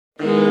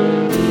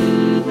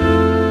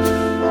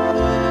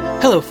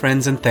Hello,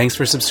 friends, and thanks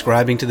for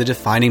subscribing to the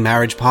Defining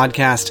Marriage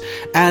podcast.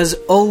 As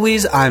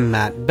always, I'm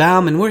Matt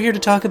Baum, and we're here to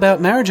talk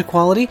about marriage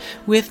equality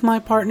with my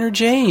partner,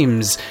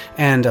 James,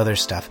 and other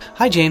stuff.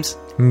 Hi, James.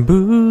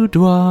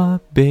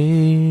 Boudoir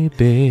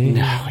baby.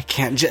 No, I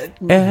can't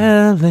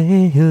LA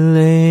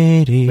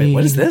lady. Wait,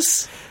 what is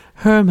this?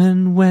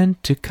 Herman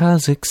went to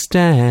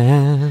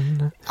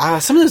Kazakhstan.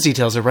 Some of those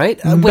details are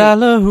right.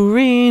 Ballerina.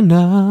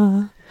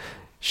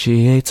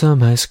 She ate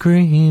some ice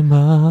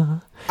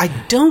cream. I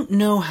don't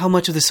know how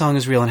much of the song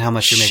is real and how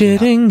much you're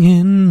making Shitting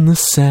in the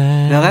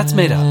sand. Now that's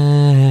made up.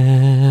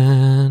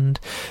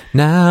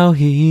 Now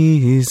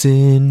he's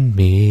in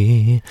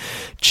me.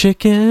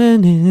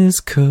 Chicken is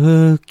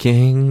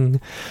cooking.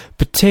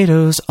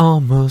 Potatoes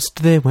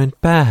almost they went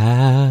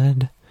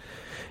bad.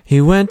 He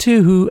went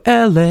to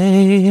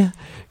LA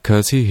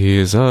 'cause he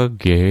is a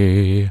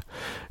gay.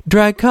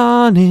 Drag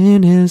con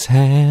in his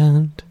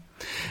hand.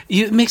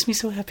 It makes me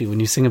so happy when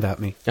you sing about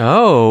me.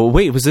 Oh,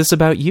 wait, was this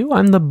about you?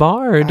 I'm the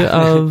bard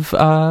of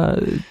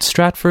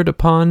Stratford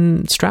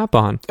upon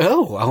Strap-on.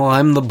 Oh, well,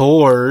 I'm the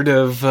board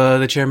of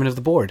the chairman of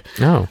the board.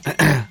 Oh.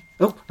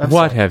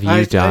 What have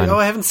you done?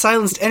 I haven't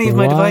silenced any of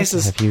my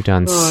devices. What have you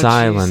done?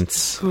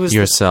 Silence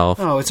yourself.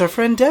 Oh, it's our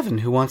friend Devin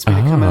who wants me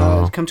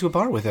to come to a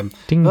bar with him.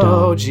 Ding dong.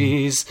 Oh,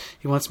 jeez.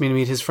 He wants me to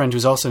meet his friend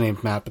who's also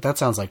named Matt, but that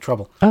sounds like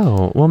trouble.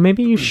 Oh, well,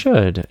 maybe you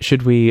should.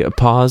 Should we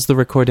pause the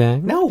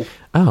recording? No.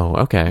 Oh,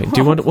 okay.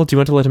 Do you want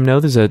to let him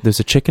know there's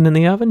a chicken in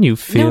the oven? You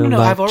feel no.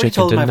 like I've already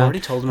told him I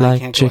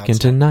can't go chicken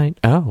outside. Tonight.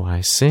 Oh, I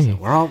see. So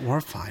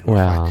we're fine. We're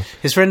fine.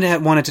 His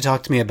friend wanted to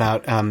talk to me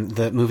about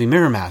the movie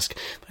Mirror Mask,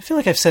 but I feel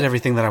like I've said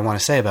everything that I want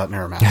to say about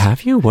Mirror Mask.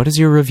 Have you? What is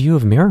your review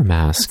of Mirror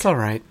Mask? It's all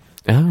right.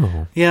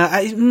 Oh. Yeah,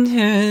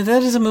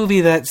 that is a movie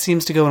that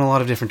seems to go in a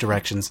lot of different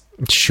directions.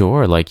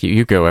 Sure, like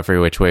you go every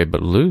which way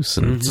but loose,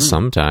 and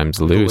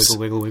sometimes loose.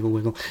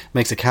 Wiggle.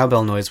 Makes a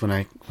cowbell noise when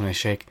I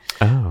shake.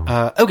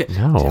 Oh. Okay.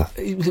 No.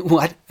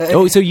 What?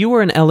 So you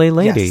were an LA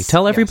lady. Yes,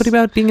 Tell everybody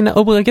about being in...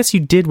 Oh, well, I guess you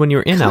did when you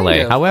were in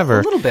LA. However...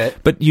 A little bit.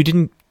 But you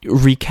didn't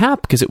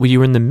recap because you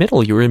were in the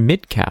middle. You were in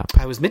mid-cap.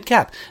 I was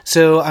mid-cap.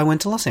 So I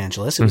went to Los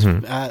Angeles. It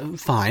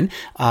was fine.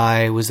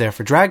 I was there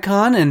for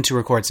DragCon and to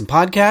record some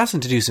podcasts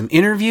and to do some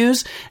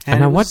interviews.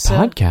 And what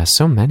podcast?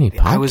 So many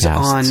podcasts. I was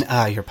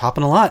on... you're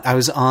popping a lot. I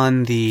was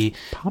on the...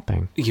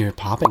 Popping? You're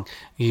popping.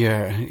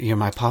 You're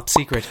my pop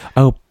secret.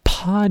 Oh,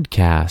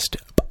 podcast.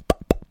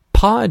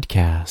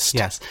 Podcast.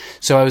 Yes.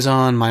 So I was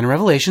on Minor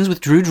Revelations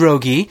with Drew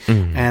Droege,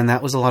 and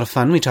that was a lot of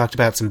fun. We talked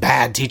about some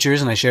bad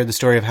teachers, and I shared the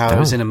story of how I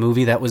was in a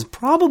movie that was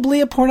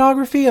probably a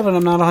pornography of it.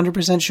 I'm not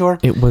 100% sure.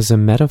 It was a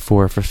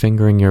metaphor for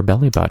fingering your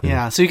belly button.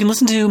 Yeah. So you can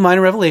listen to Minor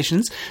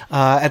Revelations.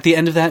 At the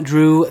end of that,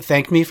 Drew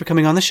thanked me for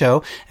coming on the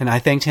show, and I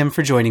thanked him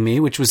for joining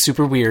me, which was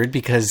super weird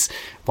because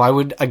why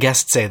would a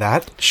guest say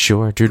that?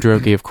 Sure. Drew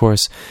Droege, of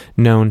course,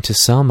 known to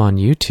some on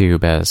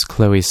YouTube as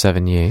Chloe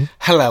Sevigny.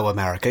 Hello,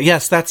 America.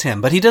 Yes, that's him.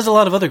 But he does a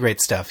lot of other great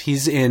stuff.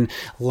 He's in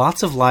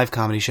lots of live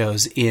comedy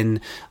shows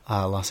in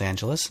Los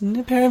Angeles. And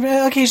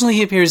occasionally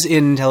he appears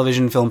in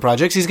television film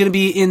projects. He's going to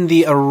be in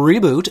the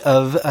reboot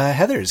of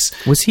Heathers.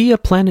 Was he a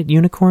Planet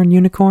Unicorn?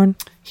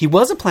 He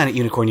was a Planet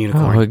Unicorn.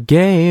 Oh, a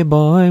gay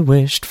boy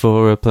wished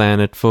for a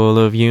planet full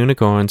of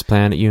unicorns.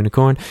 Planet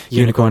Unicorn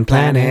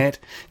Planet.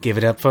 Give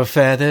it up for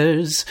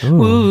Feathers.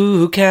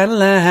 Ooh,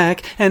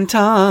 Cadillac and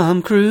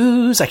Tom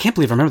Cruise. I can't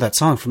believe I remember that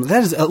song from...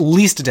 That is at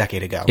least a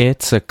decade ago.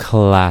 It's a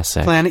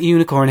classic. Planet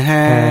Unicorn,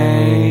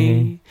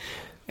 hey.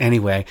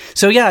 Anyway,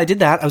 so yeah, I did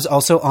that. I was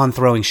also on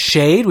Throwing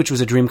Shade, which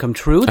was a dream come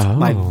true. It's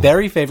my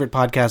very favorite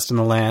podcast in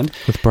the land.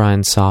 With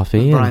Brian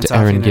Safi and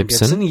Aaron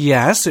Gibson.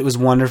 Yes, it was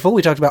wonderful.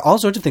 We talked about all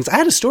sorts of things. I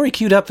had a story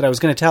queued up that I was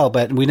going to tell,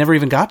 but we never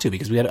even got to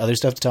because we had other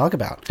stuff to talk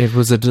about. It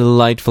was a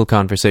delightful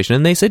conversation,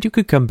 and they said you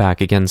could come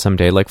back again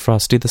someday like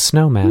Frosty the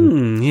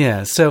Snowman.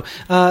 Yeah, so,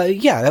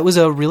 that was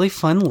a really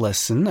fun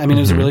listen. I mean,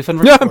 it was a really fun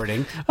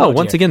recording.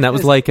 Once again, that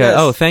was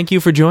thank you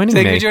for joining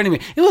me. Thank you for joining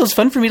me. It was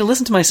fun for me to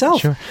listen to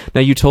myself. Sure.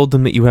 Now, you told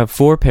them that you have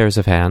 4 pairs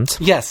of hands.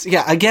 Yes,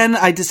 yeah. Again,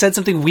 I just said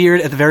something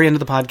weird at the very end of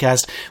the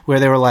podcast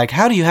where they were like,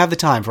 how do you have the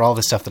time for all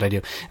this stuff that I do?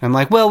 And I'm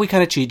like, well, we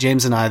kind of cheat,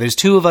 James and I. There's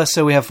 2 of us,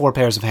 so we have 4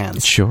 pairs of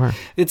hands. Sure.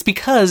 It's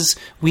because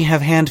we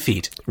have hand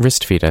feet.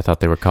 Wrist feet, I thought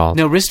they were called.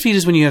 No, wrist feet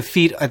is when you have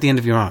feet at the end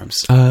of your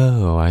arms.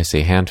 Oh, I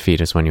see. Hand feet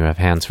is when you have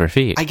hands for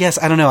feet. I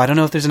guess. I don't know. I don't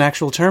know if there's an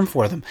actual term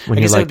for them. When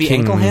I guess like that would be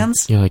ankle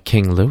hands? You're like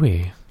King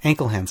Louis.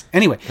 Ankle hands.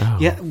 Anyway,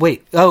 yeah,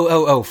 wait.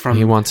 From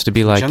he wants to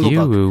be like Jungle you,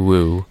 Book.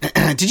 woo.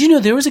 Did you know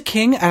there was a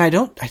king, and I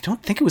don't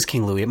think it was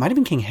King Louis. It might have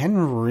been King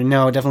Henry.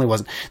 No, it definitely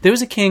wasn't. There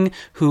was a king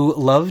who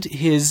loved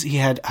he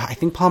had, I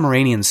think,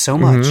 Pomeranians so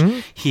much.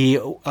 He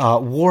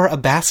wore a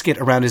basket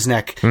around his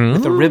neck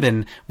with a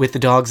ribbon with the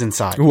dogs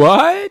inside.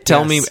 What?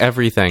 Tell me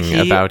everything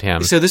about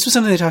him. So this was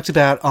something they talked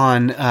about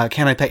on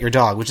Can I Pet Your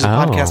Dog, which is a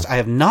podcast I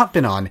have not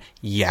been on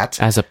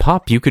yet. As a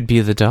pup, you could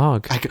be the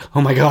dog. Oh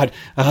my God.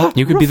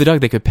 You could be the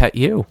dog. They could pet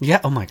you.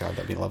 Yeah. Oh my God.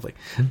 That'd be lovely.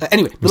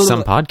 Anyway.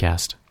 Some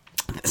podcast.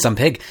 Some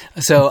pig.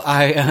 So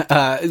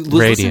I was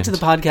listening to the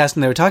podcast,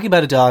 and they were talking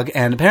about a dog,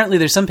 and apparently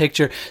there's some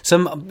picture,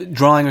 some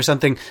drawing or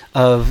something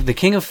of the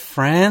King of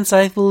France,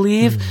 I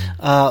believe,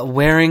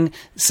 wearing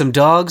some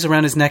dogs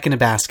around his neck in a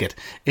basket.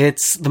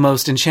 It's the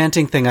most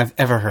enchanting thing I've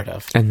ever heard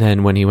of. And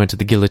then when he went to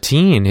the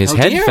guillotine, his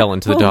head fell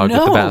into the dog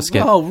with the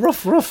basket. Oh,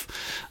 rough.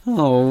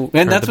 Oh,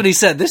 and that's what he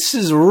said. This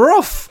is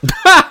rough.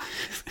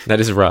 That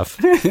is rough.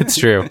 It's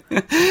true.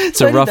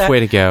 It's a rough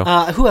way to go.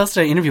 Who else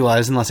did I interview while I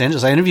was in Los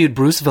Angeles? I interviewed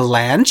Bruce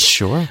Vilanch.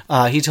 Sure.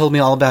 He told me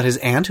all about his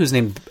aunt, who's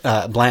named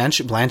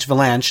Blanche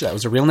Vilanch. That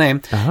was a real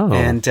name. Oh.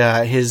 And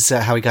his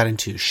how he got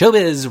into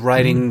showbiz,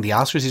 writing the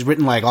Oscars. He's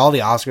written like all the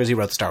Oscars. He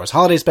wrote the Star Wars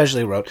Holiday Special.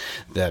 He wrote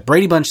the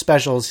Brady Bunch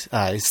specials.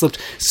 He slipped.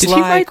 Did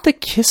he write the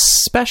Kiss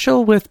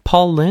special with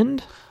Paul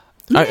Lynde?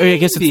 I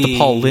guess it's the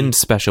Paul Lynde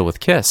special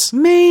with Kiss.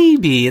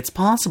 Maybe. It's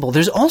possible.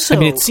 There's also... I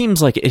mean, it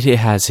seems like it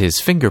has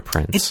his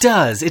fingerprints. It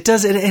does. It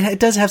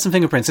does have some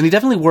fingerprints. And he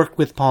definitely worked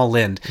with Paul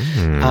Lynde.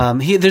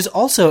 There's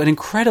also an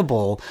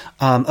incredible...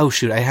 I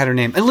had her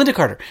name. Linda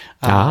Carter.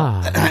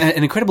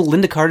 An incredible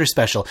Linda Carter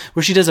special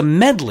where she does a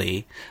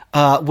medley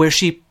where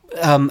she...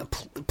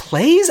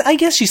 plays, I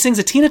guess. She sings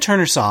a Tina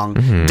Turner song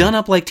done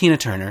up like Tina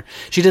Turner.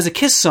 She does a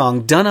Kiss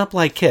song done up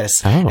like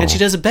Kiss. And she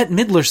does a Bette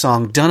Midler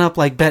song done up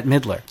like Bette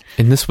Midler.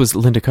 And this was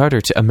Linda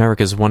Carter to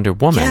America's Wonder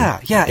Woman.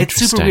 Yeah, it's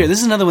super weird. This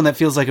is another one that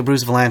feels like a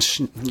Bruce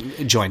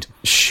Vilanch joint.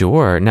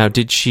 Sure. Now,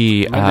 did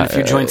she... a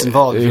few joints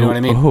involved, if you know what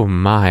I mean. Oh,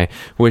 my.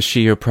 Was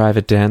she your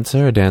private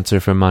dancer, a dancer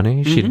for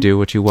money? She'd do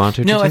what you wanted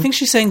her to do? No, I think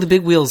she sang the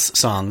Big Wheels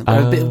song.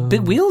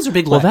 Big Wheels or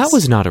Big Well, Legs? that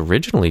was not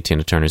originally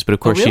Tina Turner's, but of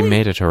course she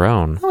made it her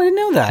own. Oh, I didn't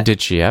know that.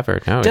 Did she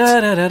ever? No.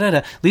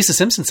 Da-da-da-da-da. Lisa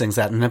Simpson sings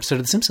that in an episode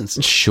of The Simpsons.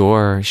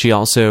 Sure. She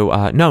also...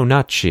 no,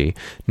 not she.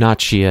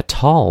 Not she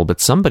at all, but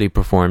somebody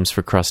performs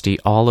for Krusty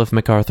all of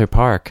MacArthur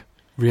Park.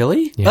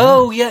 Really? Yeah.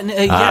 Oh, yeah.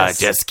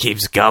 Yes. It just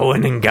keeps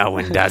going and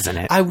going, doesn't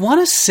it? I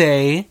want to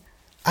say...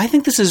 I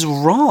think this is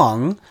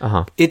wrong.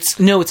 It's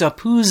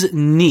Apu's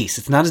niece.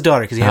 It's not his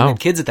daughter because he hadn't had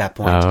kids at that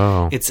point.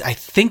 I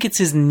think it's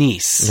his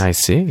niece. I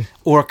see.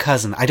 Or a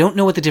cousin. I don't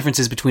know what the difference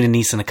is between a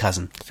niece and a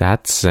cousin.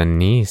 That's a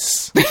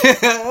niece.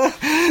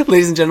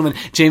 Ladies and gentlemen,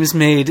 James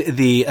made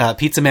the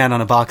pizza man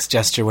on a box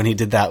gesture when he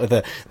did that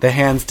with the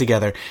hands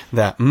together.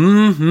 That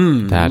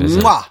is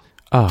mwah.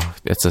 Oh,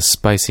 it's a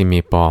spicy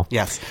meatball.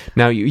 Yes.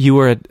 Now, you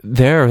were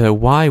there.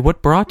 Why?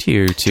 What brought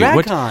you to...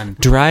 DragCon.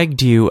 What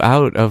dragged you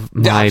out of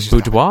my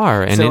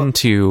boudoir and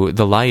into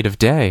the light of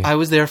day? I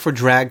was there for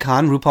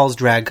DragCon, RuPaul's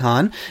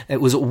DragCon. It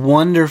was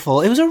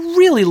wonderful. It was a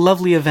really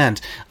lovely event.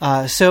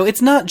 So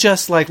it's not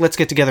just like, let's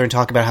get together and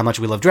talk about how much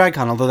we love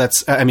DragCon, although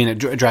that's...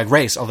 Drag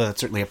Race, although that's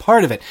certainly a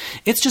part of it.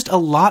 It's just a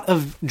lot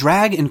of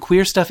drag and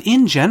queer stuff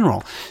in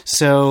general.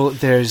 So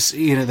there's,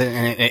 an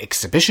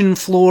exhibition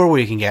floor where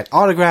you can get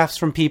autographs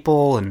from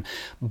people and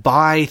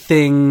buy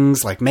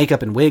things like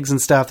makeup and wigs and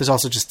stuff. There's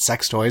also just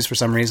sex toys for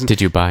some reason. Did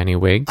you buy any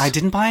wigs? I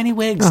didn't buy any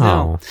wigs,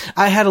 no.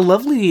 I had a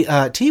lovely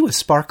tea with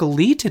Sparkle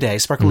Lee today.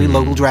 Sparkle Lee,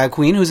 local drag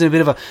queen, who's in a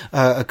bit of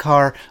a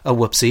car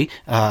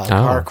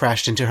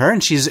crashed into her,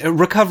 and she's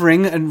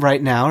recovering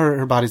right now.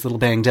 Her body's a little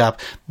banged up,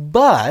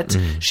 but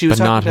she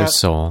was not her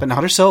soul. But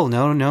not her soul.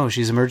 No,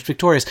 she's emerged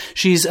victorious.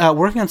 She's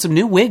working on some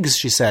new wigs,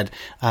 she said.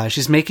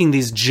 She's making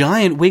these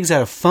giant wigs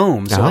out of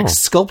foam, so like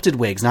sculpted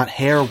wigs, not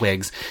hair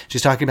wigs.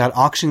 She's talking about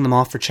auctioning them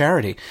off for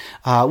charity,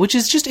 which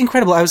is just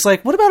incredible. I was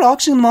like, what about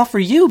auctioning them off for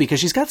you? Because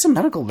she's got some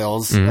medical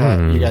bills, you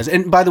guys.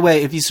 And by the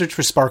way, if you search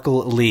for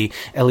Sparkle Lee,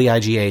 Leigh,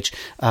 you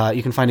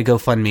can find a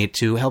GoFundMe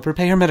to help her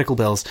pay her medical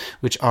bills,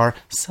 which are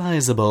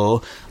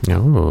sizable.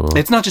 Oh.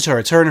 It's not just her.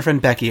 It's her and her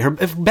friend Becky.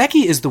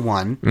 Becky is the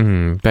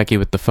one. Becky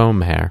with the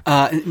foam hair.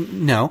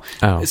 No.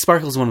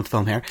 Sparkle's the one with the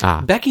foam hair.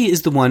 Becky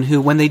is the one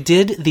who, when they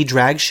did the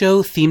drag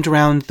show themed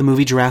around the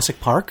movie Jurassic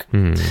Park,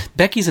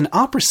 Becky's an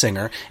opera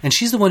singer, and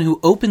she's the one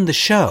who opened the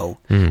show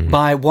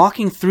by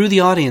walking through the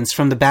audience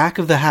from the back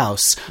of the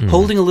house,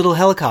 holding a little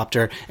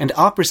helicopter, and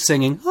opera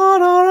singing.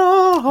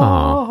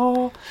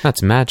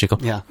 That's magical.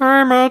 Yeah.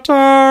 I'm a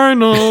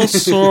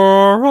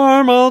dinosaur.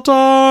 I'm a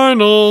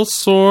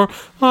dinosaur.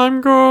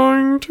 I'm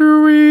going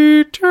to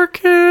eat your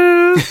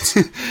kids.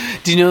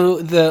 Do you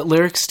know the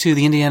lyrics to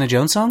the Indiana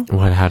Jones song?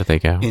 What? How do they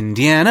go?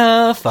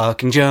 Indiana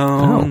fucking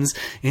Jones.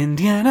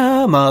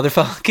 Indiana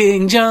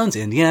motherfucking Jones.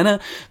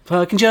 Indiana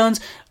fucking Jones.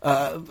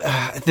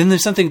 Then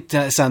there's something,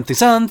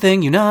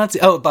 you Nazi.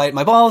 Oh, bite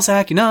my ball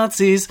sack, you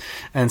Nazis.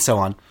 And so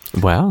on.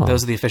 Well.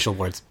 Those are the official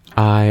words.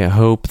 I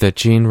hope that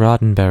Gene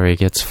Roddenberry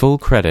gets full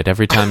credit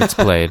every time it's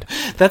played.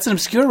 That's an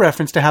obscure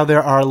reference to how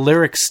there are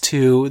lyrics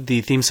to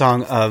the theme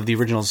song of the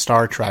original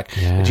Star Trek.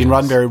 Yes. Gene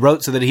Roddenberry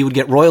wrote so that he would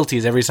get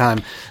royalties every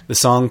time the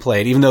song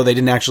played, even though they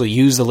didn't actually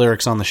use the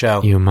lyrics on the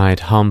show. You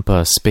might hump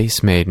a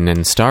space maiden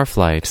in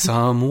Starflight.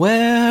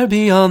 Somewhere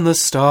beyond the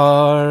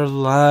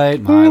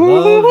starlight, my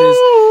love is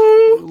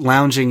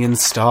lounging in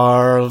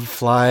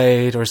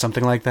Starflight or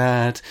something like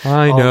that.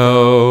 I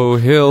know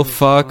he'll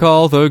fuck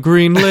all the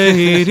green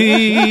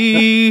ladies.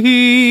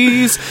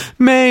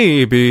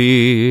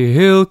 Maybe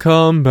he'll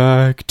come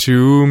back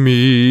to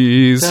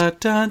me. Da,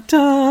 da,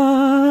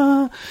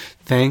 da.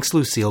 Thanks,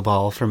 Lucille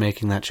Ball, for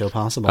making that show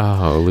possible.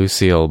 Oh,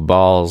 Lucille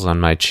Balls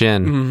on my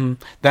chin.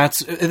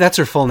 That's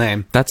her full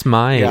name. That's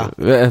my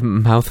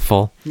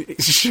mouthful.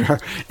 Sure.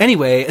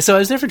 Anyway, so I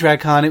was there for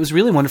DragCon. It was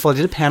really wonderful. I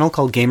did a panel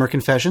called Gamer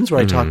Confessions where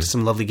I talked to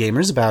some lovely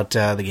gamers about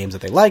the games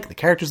that they like, the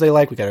characters they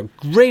like. We got a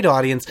great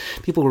audience.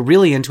 People were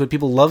really into it.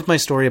 People loved my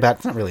story about...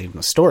 It's not really even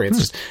a story. It's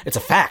just... It's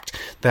a fact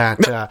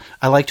that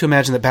I like to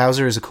imagine that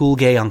Bowser is a cool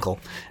gay uncle.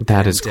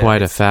 That is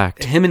quite a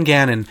fact. Him and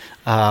Ganon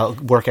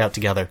work out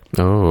together.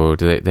 Oh,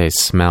 do they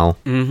smell?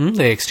 Mm-hmm.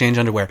 They exchange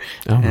underwear.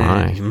 Oh,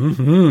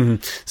 my.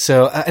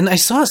 So, and I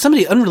saw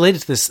somebody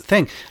unrelated to this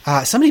thing.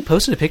 Somebody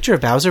posted a picture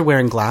of Bowser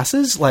wearing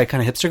glasses, like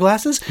kind of hipster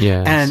glasses.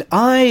 Yes. And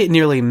I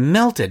nearly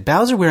melted.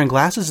 Bowser wearing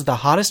glasses is the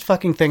hottest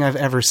fucking thing I've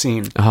ever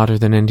seen. Hotter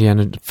than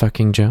Indiana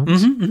fucking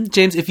Jones? Mm-hmm.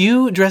 James, if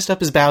you dressed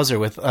up as Bowser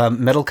with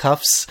metal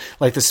cuffs,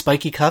 like the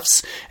spiky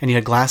cuffs, and you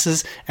had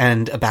glasses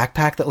and a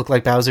backpack that looked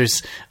like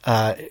Bowser's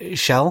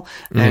shell,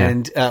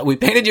 and we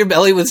painted your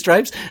belly with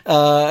stripes,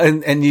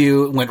 and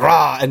you went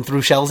raw and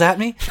threw shells at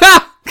me.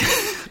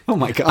 Oh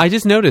my God. I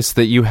just noticed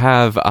that you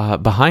have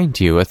behind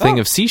you a thing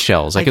of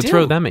seashells. I could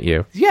throw them at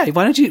you. Yeah,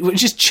 why don't you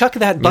just chuck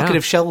that bucket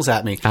of shells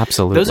at me?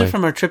 Absolutely. Those are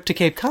from our trip to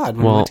Cape Cod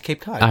when we went to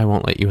Cape Cod. I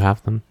won't let you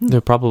have them.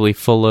 They're probably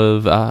full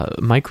of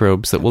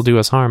microbes that will do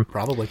us harm.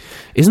 Probably.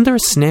 Isn't there a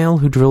snail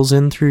who drills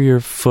in through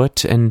your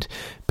foot and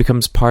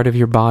becomes part of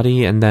your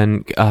body and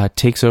then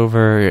takes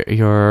over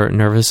your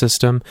nervous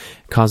system,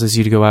 causes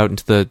you to go out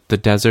into the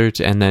desert,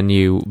 and then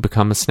you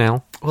become a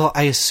snail? Well,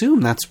 I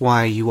assume that's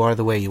why you are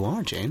the way you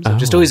are, James. I've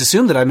just always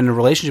assumed that I'm in a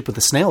relationship with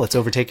a snail that's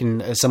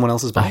overtaken someone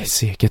else's body. I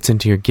see. It gets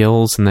into your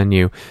gills, and then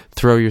you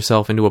throw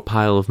yourself into a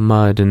pile of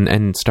mud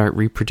and start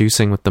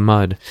reproducing with the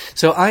mud.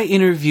 So I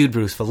interviewed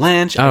Bruce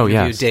Valanche. I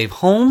interviewed Dave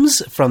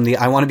Holmes from the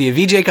I Want to Be a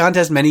VJ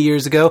contest many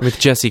years ago. With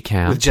Jesse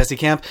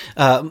Camp.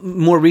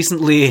 More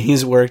recently,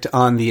 he's worked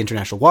on the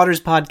International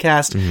Waters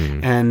podcast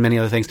and many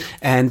other things.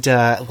 And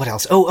what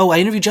else? I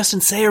interviewed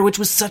Justin Sayre, which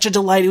was such a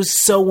delight. It was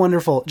so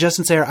wonderful.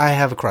 Justin Sayre, I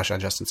have a crush on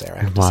Justin Sayre,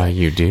 I have to say. Why,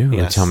 you do?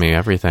 Yes. Tell me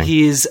everything.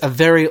 He's a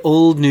very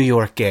old New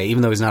York gay,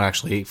 even though he's not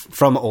actually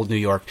from old New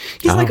York.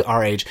 He's like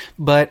our age.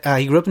 But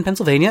he grew up in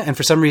Pennsylvania, and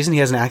for some reason he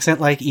has an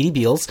accent like Edie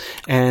Beals.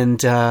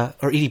 Or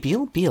Edie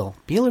Beal? Beal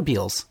or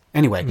Beals?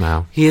 Anyway,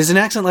 he has an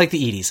accent like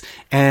the Eddies,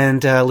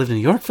 and lived in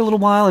New York for a little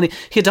while, and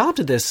he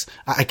adopted this.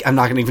 I'm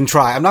not going to even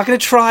try. I'm not going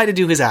to try to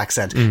do his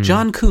accent.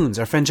 John Coons,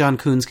 our friend John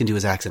Coons, can do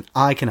his accent.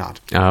 I cannot.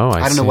 Oh,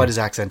 I don't know what his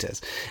accent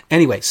is.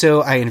 Anyway,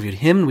 so I interviewed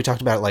him, and we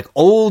talked about like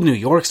old New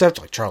York stuff,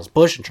 like Charles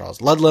Busch and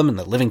Charles Ludlam and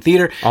the Living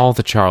Theater. All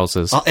the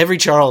Charleses. Every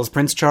Charles.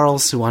 Prince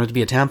Charles, who wanted to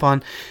be a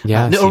tampon.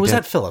 Yes, or was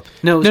that Philip?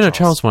 No,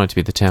 Charles wanted to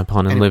be the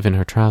tampon and live in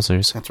her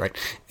trousers. That's right.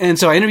 And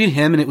so I interviewed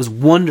him, and it was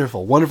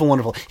wonderful, wonderful,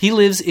 wonderful. He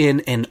lives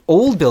in an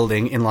old building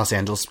in Los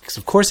Angeles, because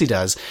of course he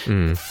does,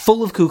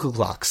 full of cuckoo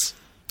clocks.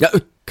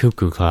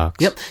 Cuckoo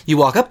clocks. Yep. You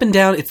walk up and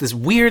down. It's this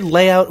weird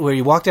layout where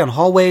you walk down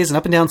hallways and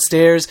up and down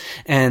stairs,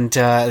 and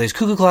there's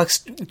cuckoo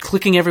clocks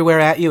clicking everywhere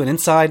at you, and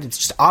inside it's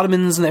just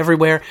ottomans and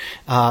everywhere.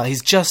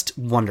 He's just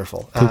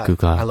wonderful. Cuckoo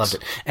clocks. I loved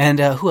it. And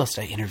who else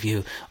did I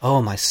interview?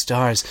 Oh, my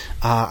stars.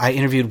 I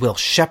interviewed Will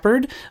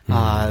Shepard,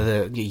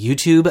 the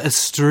YouTube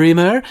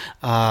streamer.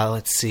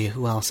 Let's see,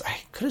 who else?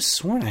 I could have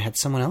sworn I had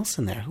someone else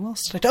in there. Who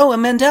else did I... Oh,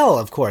 and Mandel,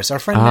 of course. Our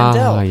friend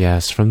Mandel. Ah,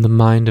 yes. From the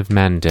mind of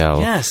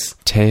Mandel. Yes.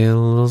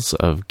 Tales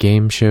of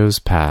game shows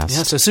past.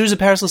 Yeah, so Series of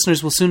Paris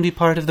listeners will soon be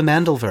part of the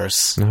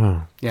Mandelverse.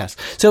 Oh. Yes.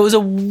 So it was a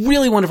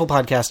really wonderful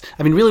podcast.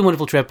 Really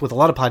wonderful trip with a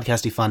lot of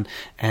podcasty fun.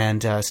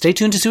 And stay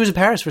tuned to Series of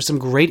Paris for some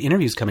great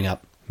interviews coming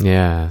up.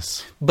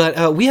 Yes.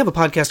 But we have a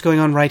podcast going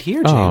on right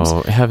here, James.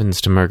 Oh, heavens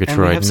to Murgatroyd,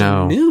 and we have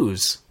some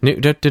news.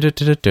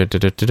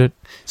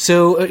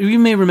 So you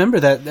may remember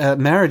that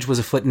marriage was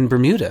afoot in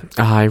Bermuda.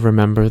 I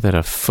remember that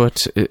a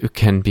foot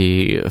can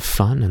be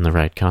fun in the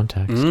right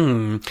context.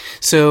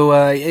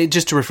 So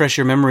just to refresh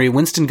your memory,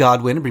 Winston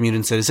Godwin, a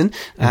Bermudan citizen,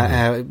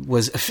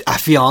 was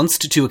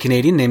affianced to a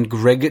Canadian named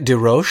Greg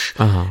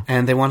DeRoche,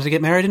 and they wanted to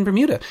get married in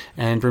Bermuda.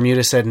 And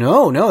Bermuda said,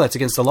 no, that's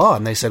against the law.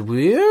 And they said,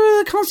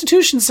 the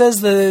Constitution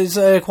says there's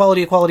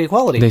equality.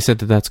 They said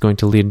that that's going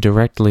to lead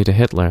directly to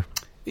Hitler.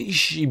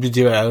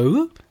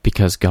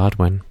 Because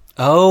Godwin.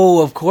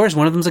 Oh, of course.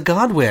 One of them's a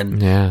Godwin.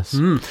 Yes.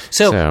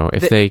 So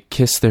if they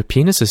kiss their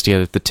penises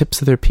together, the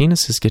tips of their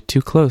penises get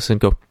too close and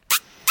go...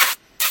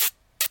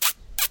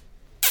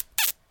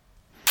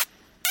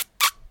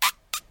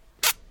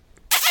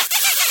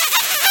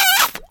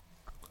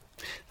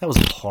 That was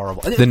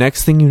horrible. The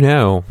next thing you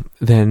know,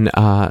 then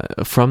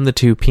from the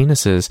two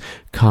penises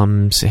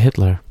comes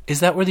Hitler.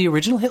 Is that where the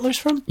original Hitler's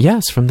from?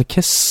 Yes, from the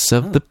kiss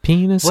of the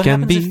penis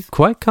can be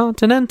quite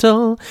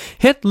continental.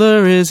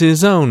 Hitler is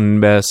his own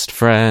best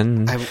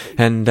friend.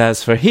 And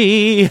as for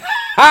he...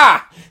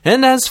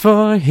 And as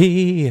for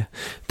he,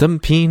 the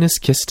penis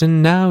kissed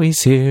and now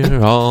he's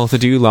here all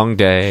the long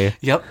day.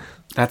 Yep.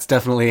 That's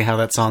definitely how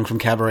that song from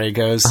Cabaret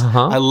goes.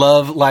 I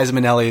love Liza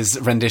Minnelli's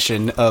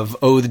rendition of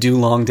Oh, the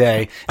Long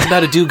Day. It's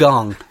about a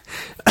dugong.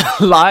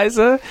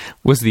 Liza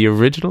was the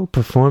original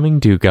performing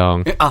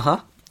dugong.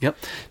 Yep.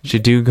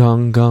 Shadoo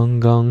gong gong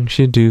gong,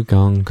 shadoo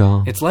gong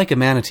gong. It's like a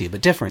manatee,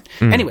 but different.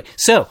 Anyway,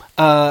 so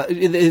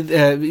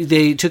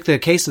they took the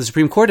case to the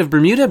Supreme Court of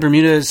Bermuda.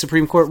 Bermuda's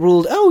Supreme Court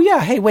ruled, oh,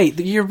 yeah, hey, wait,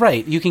 you're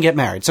right. You can get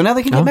married. So now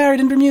they can get married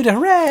in Bermuda.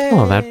 Hooray!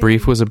 Well, that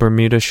brief was a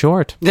Bermuda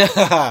short.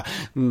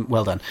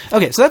 Well done.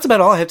 Okay, so that's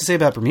about all I have to say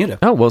about Bermuda.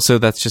 Oh, well, so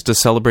that's just to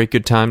celebrate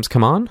good times.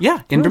 Come on.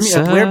 Yeah, in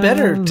Bermuda. Where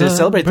better to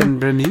celebrate than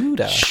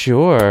Bermuda?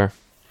 Sure.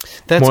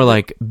 That's more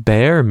like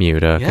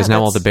Bearmuda, because Yeah,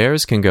 now all the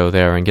bears can go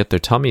there and get their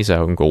tummies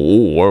out and go,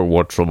 oh, I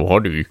want some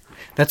honey.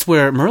 That's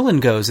where Merlin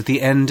goes at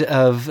the end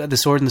of The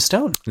Sword and the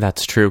Stone.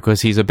 That's true,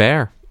 because he's a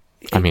bear.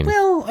 I mean,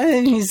 well,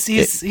 he's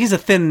a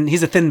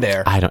thin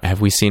bear.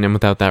 Have we seen him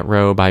without that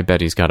robe? I bet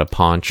he's got a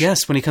paunch.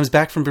 Yes, when he comes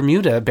back from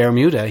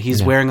Bermuda,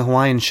 he's wearing a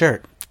Hawaiian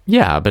shirt.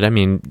 Yeah, but I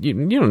mean, you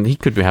know, he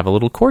could have a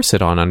little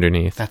corset on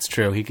underneath. That's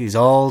true. He's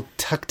all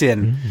tucked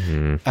in.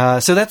 Mm-hmm.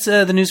 So that's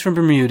the news from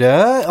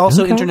Bermuda.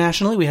 Also,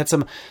 internationally, we had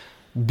some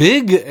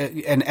big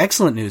and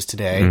excellent news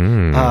today.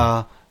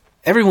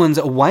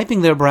 Everyone's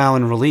wiping their brow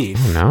in relief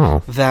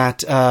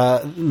that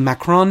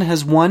Macron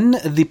has won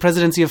the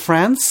presidency of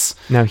France.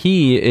 Now,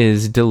 he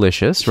is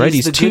delicious, right?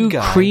 He's two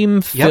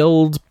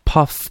cream-filled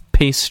puff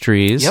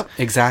pastries. Yep,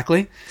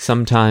 exactly.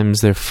 Sometimes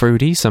they're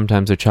fruity,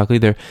 sometimes they're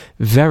chocolatey. They're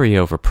very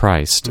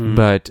overpriced,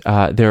 but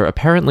they're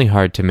apparently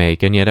hard to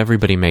make, and yet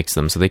everybody makes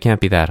them, so they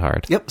can't be that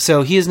hard. Yep,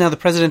 so he is now the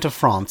president of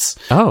France.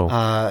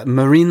 Oh.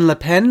 Marine Le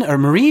Pen, or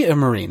Marie or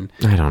Marine?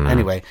 I don't know.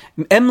 Anyway,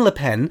 M. Le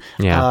Pen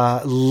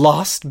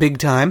lost big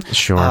time.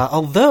 Sure.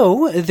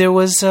 Although there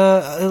was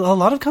a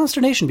lot of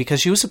consternation because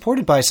she was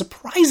supported by a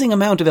surprising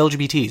amount of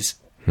LGBTs.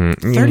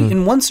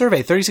 In one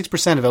survey,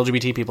 36% of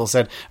LGBT people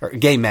said, or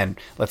gay men,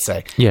 let's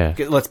say. Yeah.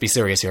 Let's be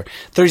serious here.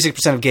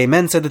 36% of gay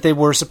men said that they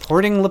were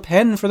supporting Le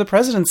Pen for the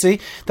presidency.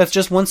 That's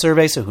just one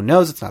survey, so who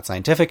knows? It's not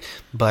scientific.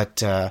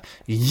 But,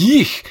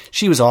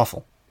 she was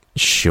awful.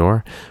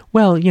 Sure.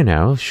 Well,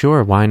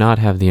 sure, why not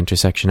have the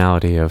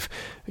intersectionality of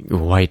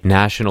white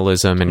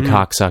nationalism and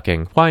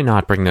cocksucking? Why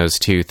not bring those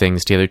two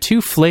things together?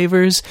 Two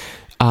flavors.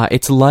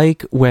 It's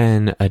like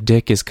when a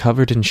dick is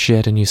covered in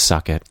shit and you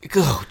suck it.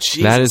 Oh,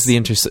 Jesus. That is the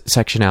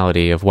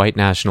intersectionality of white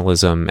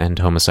nationalism and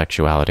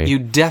homosexuality. You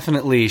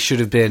definitely should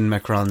have been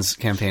Macron's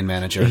campaign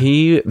manager.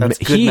 That's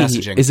good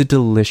messaging. He is a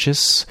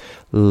delicious,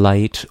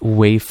 light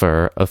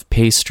wafer of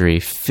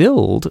pastry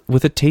filled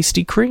with a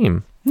tasty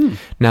cream.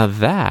 Now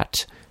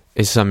that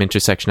is some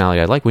intersectionality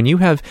I like. When you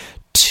have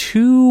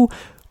two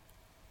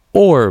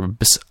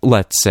orbs,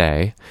 let's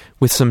say,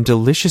 with some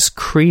delicious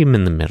cream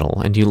in the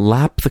middle, and you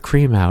lap the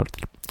cream out.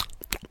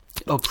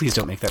 Oh, please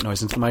don't make that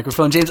noise into the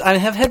microphone, James. I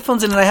have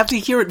headphones in and I have to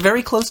hear it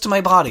very close to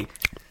my body.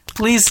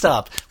 Please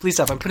stop. Please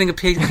stop. I'm putting a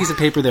piece of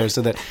paper there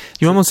so that...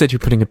 You almost said you're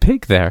putting a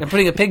pig there. I'm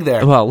putting a pig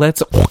there. Well,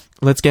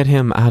 let's get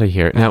him out of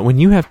here. Now, when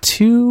you have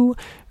two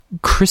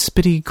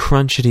crispity,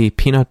 crunchity,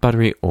 peanut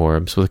buttery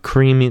orbs with a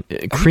creamy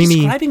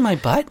describing my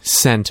butt?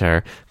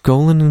 Center,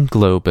 Golan and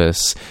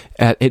Globus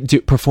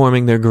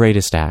performing their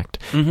greatest act.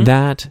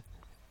 That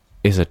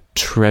is a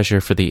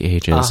treasure for the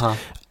ages.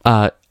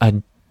 A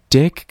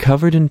dick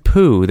covered in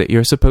poo that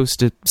you're supposed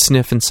to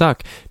sniff and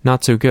suck,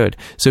 not so good.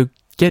 So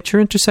get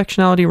your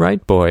intersectionality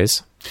right,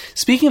 boys.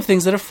 Speaking of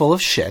things that are full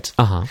of shit,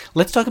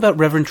 let's talk about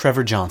Reverend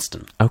Trevor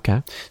Johnston.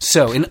 Okay.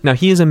 So, now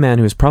he is a man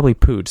who has probably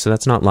pooed, so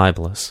that's not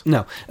libelous.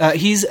 No,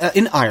 he's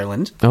in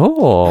Ireland.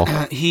 Oh.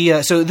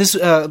 So this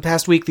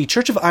past week, the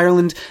Church of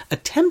Ireland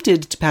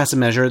attempted to pass a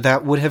measure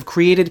that would have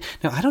created.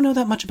 Now, I don't know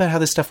that much about how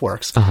this stuff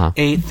works.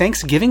 A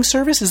Thanksgiving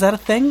service, is that a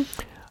thing?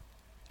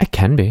 It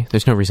can be.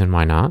 There's no reason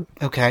why not.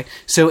 Okay,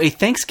 so a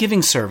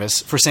Thanksgiving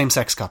service for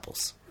same-sex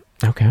couples.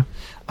 Okay.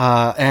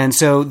 And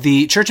so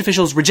the church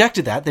officials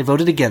rejected that. They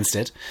voted against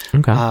it.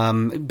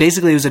 Okay.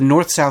 Basically, it was a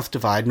north-south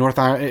divide.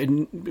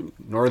 Northern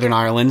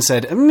Ireland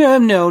said,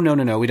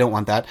 no, we don't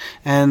want that.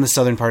 And the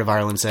southern part of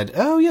Ireland said,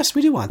 oh, yes,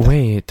 we do want that.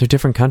 Wait, they're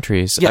different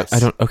countries. Yes. I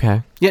don't,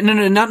 okay. Yeah,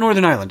 no, not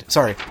Northern Ireland.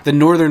 Sorry, the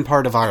northern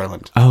part of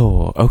Ireland.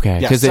 Oh,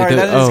 okay. Yes, sorry,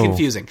 that is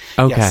confusing.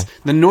 Okay. Yes,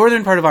 the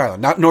northern part of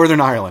Ireland, not Northern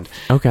Ireland.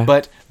 Okay.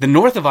 But the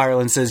north of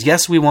Ireland says,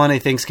 yes, we want a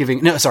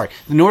Thanksgiving... No, sorry,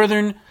 the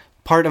northern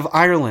part of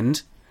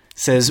Ireland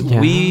says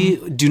we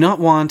do not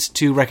want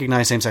to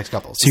recognize same-sex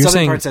couples. So the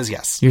southern part says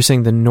yes. You're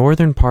saying the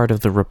northern part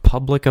of the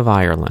Republic of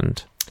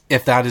Ireland,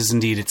 if that is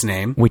indeed its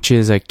name, which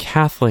is a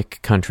Catholic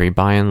country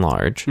by and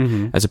large,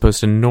 as opposed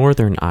to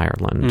Northern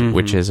Ireland,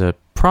 which is a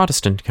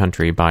Protestant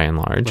country by and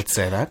large. Let's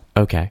say that.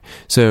 Okay.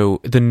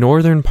 So the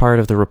northern part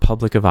of the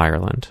Republic of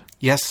Ireland.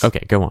 Yes.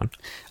 Okay, go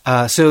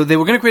on. So they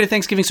were going to create a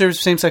Thanksgiving service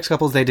for same-sex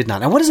couples. They did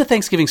not. Now, what is a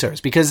Thanksgiving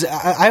service? Because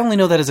I only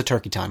know that as a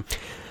turkey time.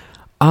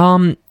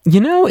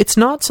 It's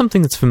not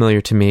something that's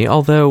familiar to me,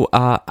 although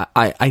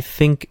I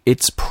think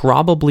it's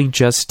probably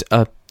just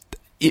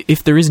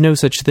if there is no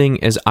such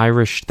thing as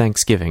Irish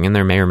Thanksgiving, and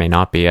there may or may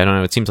not be, I don't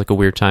know, it seems like a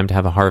weird time to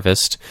have a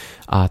harvest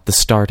at the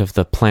start of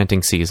the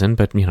planting season,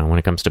 but, when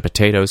it comes to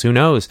potatoes, who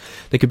knows?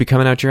 They could be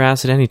coming out your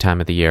ass at any time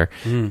of the year.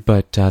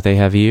 But they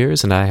have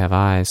ears, and I have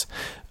eyes.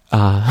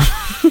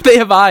 They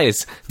have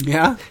eyes.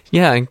 Yeah?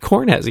 Yeah, and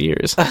corn has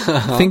ears.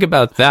 Think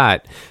about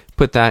that.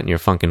 put that in your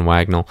Funkin'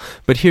 Wagnall.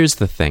 But here's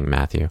the thing,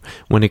 Matthew.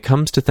 When it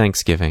comes to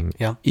Thanksgiving,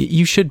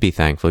 you should be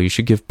thankful. You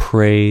should give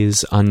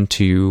praise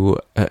unto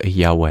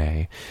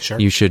Yahweh. Sure.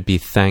 You should be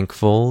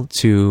thankful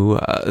to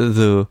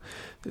the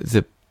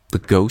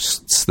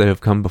ghosts that have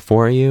come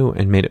before you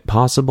and made it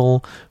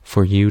possible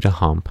for you to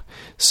hump.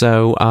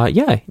 So,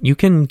 you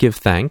can give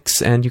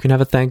thanks, and you can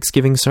have a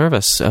Thanksgiving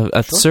service,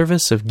 a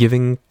service of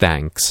giving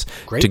thanks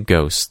to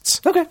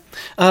ghosts. Okay.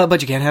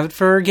 But you can't have it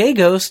for gay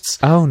ghosts.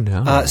 Oh,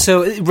 no.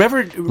 So,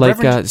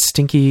 Reverend...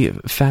 Stinky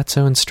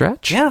Fatso and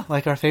Stretch? Yeah,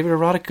 like our favorite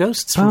erotic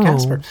ghosts from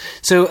Casper.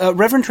 So,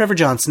 Reverend Trevor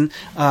Johnson,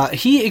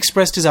 he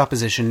expressed his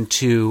opposition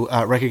to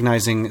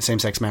recognizing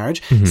same-sex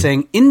marriage,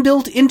 saying,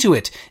 inbuilt into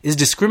it is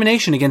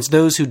discrimination against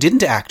those who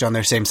didn't act on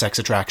their same-sex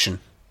attraction.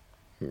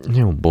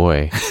 Oh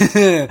boy,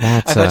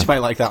 I thought you might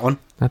like that one.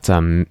 That's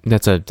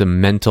a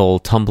mental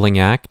tumbling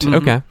act.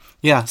 Okay,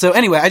 yeah. So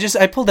anyway,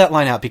 I pulled that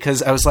line out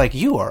because I was like,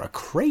 you are a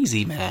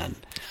crazy man.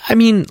 I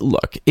mean,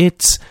 look,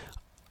 it's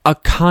a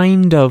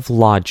kind of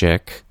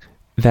logic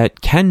that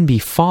can be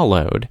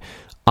followed.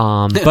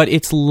 But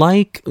it's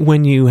like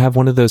when you have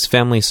one of those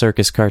Family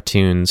Circus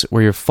cartoons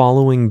where you're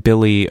following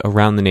Billy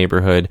around the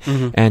neighborhood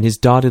and his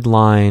dotted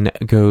line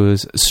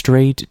goes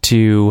straight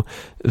to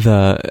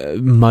the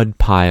mud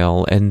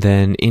pile and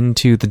then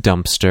into the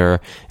dumpster,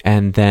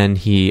 and then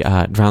he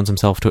drowns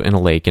himself in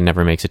a lake and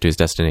never makes it to his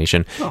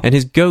destination. And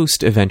his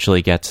ghost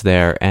eventually gets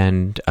there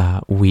and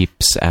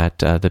weeps at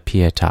the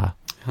Pietà.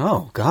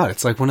 Oh, God.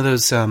 It's like one of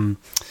those...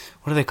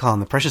 what do they call them?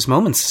 The Precious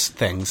Moments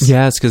things.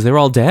 Yes, because they're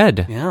all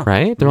dead,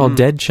 right? They're all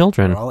dead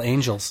children. They're all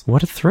angels.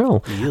 What a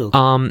thrill.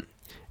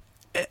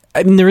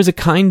 I mean, there is a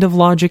kind of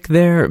logic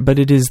there, but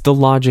it is the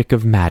logic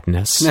of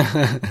madness.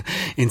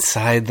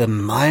 Inside the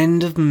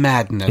mind of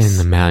madness. In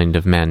the mind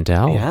of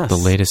Mandel, the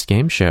latest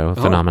game show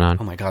phenomenon.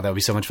 Oh my God, that would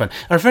be so much fun.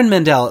 Our friend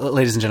Mandel,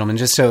 ladies and gentlemen,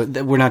 just so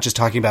that we're not just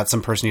talking about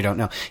some person you don't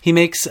know, he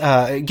makes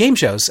game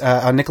shows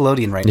on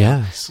Nickelodeon right now.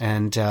 Yes.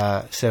 And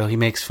so he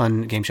makes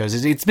fun game shows.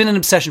 It's been an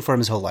obsession for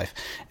him his whole life.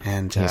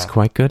 And he's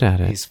quite good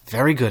at it. He's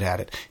very good at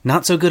it.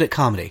 Not so good at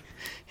comedy.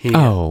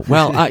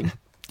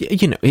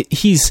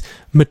 He's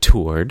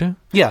matured.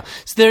 Yeah,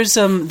 so there's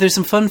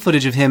some fun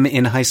footage of him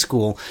in high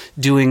school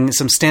doing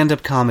some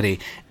stand-up comedy,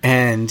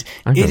 and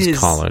I think it was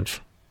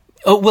college.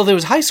 Oh, well, there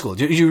was high school.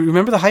 Do you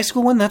remember the high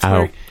school one? That's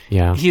where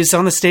he was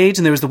on the stage,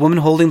 and there was the woman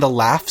holding the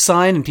laugh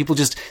sign, and people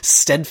just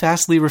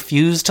steadfastly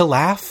refused to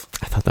laugh.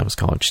 I thought that was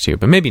college too,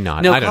 but maybe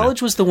not. No,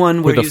 college was the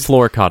one where the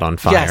floor caught on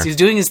fire. Yes, he was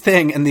doing his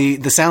thing, and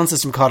the sound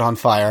system caught on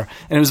fire,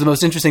 and it was the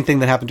most interesting thing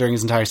that happened during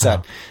his entire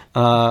set.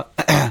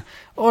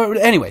 Or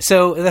anyway,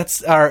 so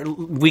that's our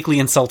weekly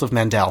insult of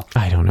Mandel.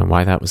 I don't know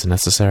why that was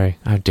necessary.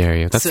 How dare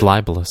you? That's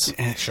libelous.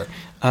 Sure.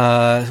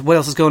 What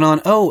else is going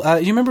on?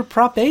 You remember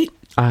Prop 8?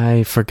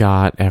 I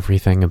forgot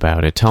everything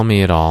about it. Tell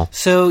me it all.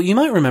 So you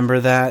might remember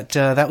that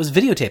that was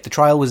videotaped. The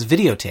trial was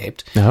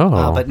videotaped.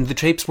 Oh. But the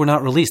tapes were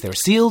not released. They were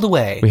sealed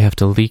away. We have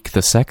to leak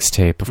the sex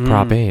tape of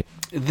Prop 8.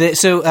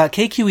 So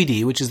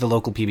KQED, which is the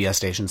local PBS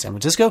station in San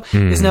Francisco,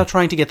 is now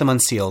trying to get them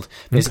unsealed,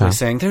 basically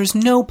saying there's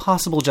no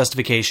possible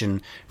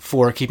justification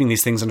for keeping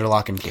these things under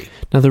lock and key.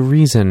 Now, the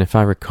reason, if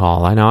I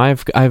recall, I know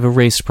I've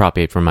erased Prop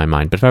 8 from my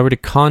mind, but if I were to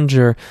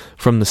conjure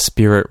from the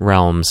spirit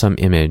realm some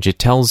image, it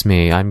tells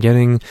me I'm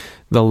getting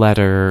the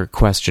letter ?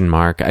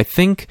 I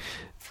think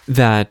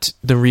that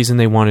the reason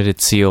they wanted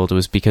it sealed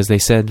was because they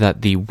said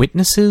that the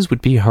witnesses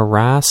would be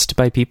harassed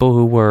by people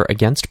who were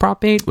against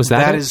Prop 8. Was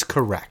that That it? is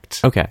correct.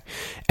 Okay.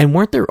 And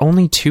weren't there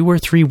only 2 or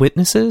 3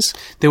 witnesses?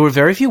 There were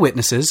very few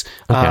witnesses.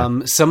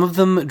 Okay. Some of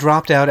them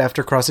dropped out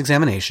after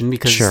cross-examination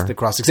because the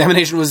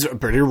cross-examination was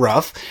pretty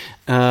rough.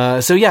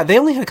 So yeah, they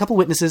only had a couple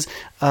witnesses.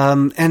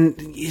 And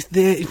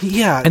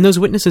those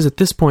witnesses at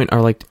this point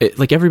are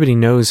like everybody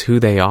knows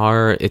who they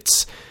are.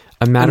 It's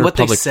a matter of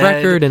public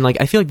record, and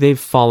I feel like they've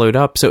followed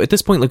up. So at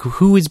this point,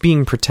 who is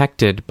being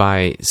protected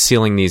by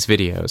sealing these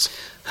videos?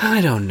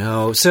 I don't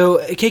know. So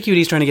KQED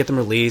is trying to get them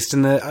released,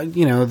 and the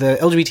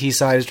LGBT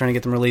side is trying to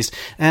get them released,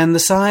 and the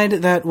side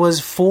that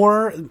was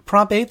for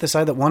Prop 8, the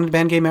side that wanted to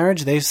ban gay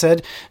marriage, they've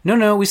said,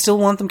 no, we still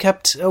want them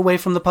kept away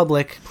from the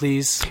public,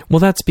 please. Well,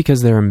 that's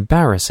because they're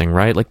embarrassing,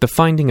 right? The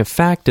finding of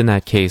fact in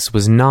that case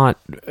was not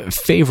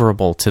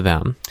favorable to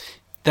them.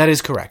 That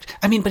is correct.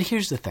 I mean, but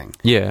here's the thing.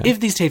 Yeah.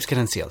 If these tapes get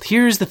unsealed,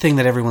 here's the thing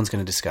that everyone's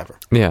going to discover.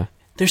 Yeah.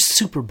 They're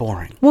super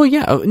boring. Well,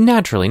 yeah,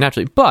 naturally.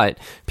 But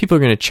people are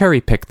going to cherry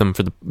pick them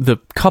for the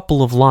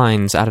couple of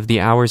lines out of the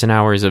hours and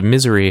hours of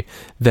misery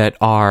that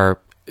are,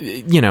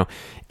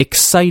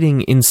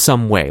 exciting in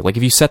some way.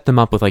 If you set them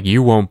up with,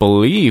 you won't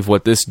believe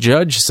what this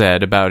judge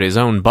said about his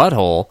own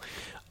butthole.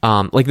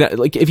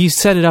 If you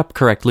set it up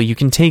correctly, you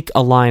can take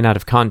a line out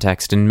of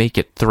context and make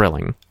it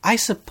thrilling. I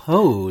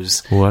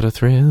suppose. What a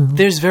thrill.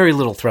 There's very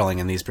little thrilling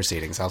in these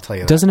proceedings, I'll tell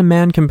you that. Doesn't a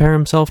man compare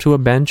himself to a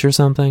bench or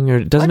something?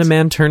 Or doesn't a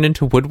man turn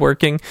into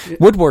woodworking?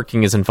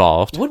 Woodworking is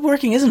involved.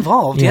 Woodworking is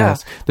involved,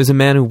 yes. Yeah. There's a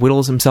man who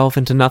whittles himself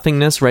into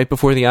nothingness right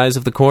before the eyes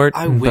of the court,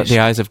 but the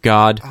eyes of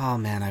God. Oh,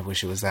 man, I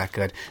wish it was that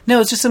good.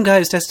 No, it's just some guy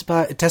who's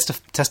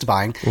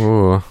testifying.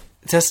 Ooh.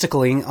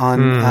 testicling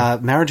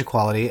on marriage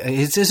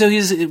equality. So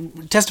he's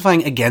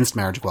testifying against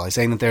marriage equality,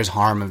 saying that there's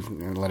harm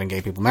of letting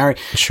gay people marry.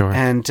 Sure.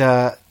 And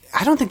I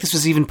don't think this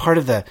was even part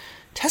of the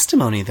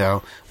testimony,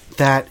 though,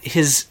 that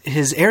his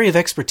area of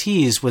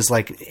expertise was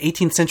like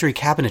 18th century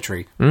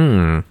cabinetry.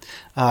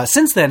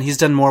 Since then, he's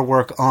done more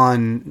work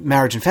on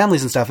marriage and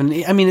families and stuff.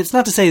 And I mean, it's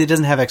not to say he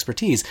doesn't have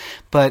expertise,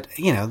 but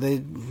you know,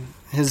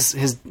 his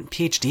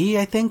PhD,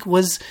 I think,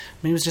 was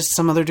just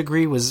some other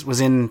degree,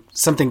 was in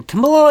something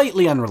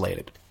completely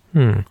unrelated.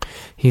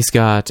 He's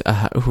got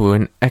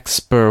an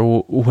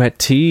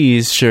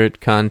expertise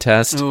shirt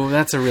contest. Oh,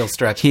 that's a real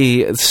stretch.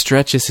 He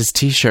stretches his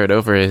t-shirt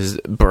over his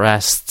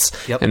breasts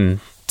and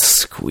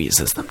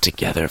squeezes them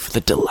together for the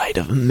delight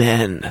of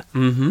men.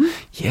 Mm-hmm.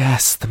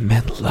 Yes, the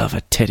men love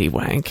a titty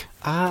wank.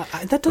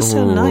 That does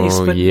sound nice,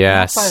 but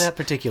not by that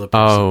particular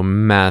person. Oh,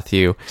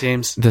 Matthew.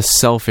 James. The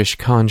selfish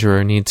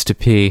conjurer needs to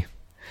pee.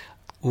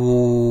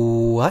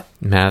 What?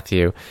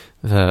 Matthew.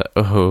 The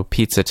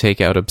pizza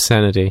takeout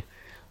obscenity.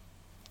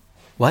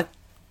 What?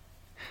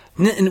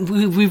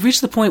 We've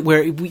reached the point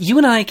where you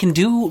and I can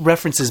do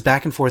references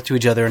back and forth to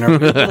each other in our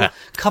little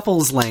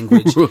couples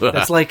language.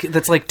 That's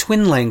like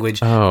twin language.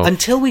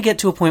 Until we get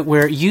to a point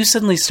where you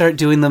suddenly start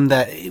doing them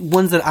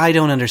ones that I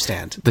don't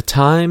understand. The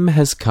time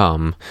has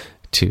come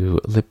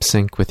to lip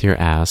sync with your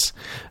ass.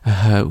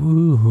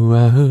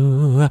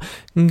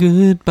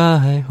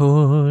 Goodbye,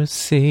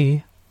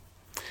 horsey.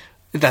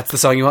 That's the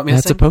song you want me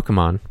to sing? That's a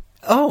Pokemon.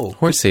 Oh,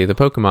 Horsey, the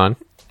Pokemon.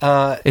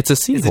 It's a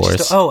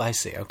seahorse. I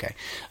see. Okay.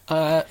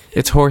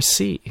 It's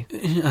Horsey.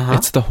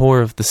 It's the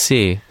whore of the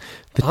sea.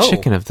 The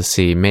chicken of the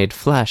sea made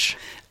flesh.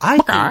 I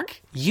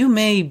think you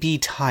may be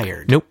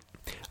tired. Nope.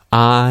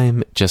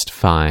 I'm just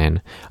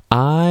fine.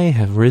 I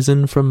have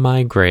risen from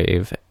my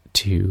grave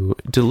to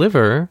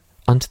deliver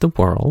unto the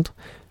world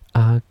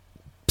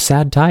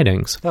sad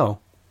tidings. Oh.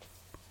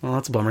 Well,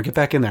 that's a bummer. Get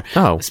back in there.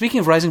 Oh. Speaking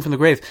of rising from the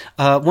grave,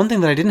 one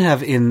thing that I didn't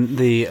have in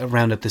the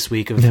roundup this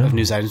week of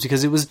news items,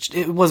 because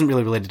it wasn't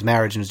really related to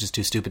marriage and it was just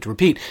too stupid to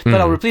repeat,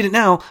 but I'll repeat it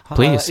now.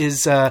 Please.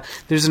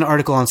 There's an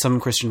article on some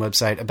Christian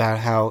website about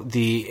how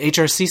the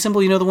HRC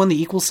symbol, you know the one,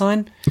 the equal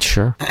sign?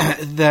 Sure.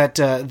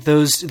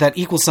 that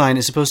equal sign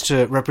is supposed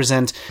to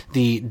represent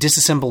the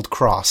disassembled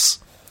cross.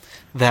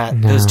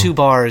 Those two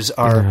bars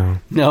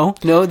are... No,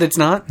 that's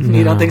not? No.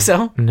 You don't think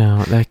so?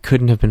 No, that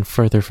couldn't have been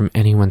further from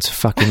anyone's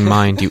fucking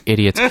mind, you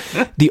idiots.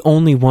 The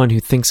only one who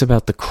thinks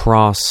about the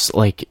cross,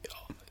 like,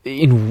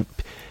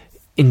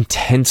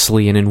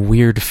 intensely and in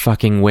weird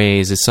fucking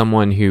ways is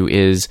someone who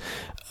is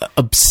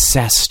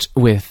obsessed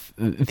with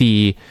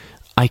the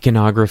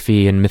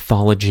iconography and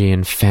mythology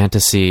and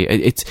fantasy.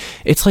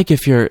 It's like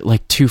if you're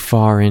like too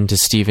far into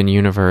Steven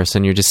Universe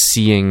and you're just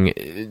seeing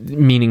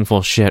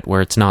meaningful shit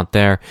where it's not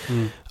there.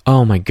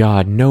 Oh my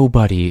God,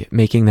 nobody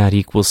making that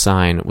equal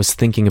sign was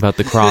thinking about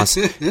the cross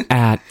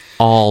at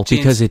all, James,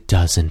 because it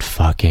doesn't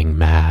fucking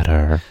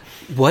matter.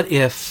 What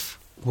if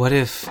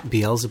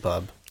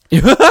Beelzebub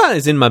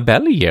is in my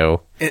belly,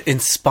 yo? It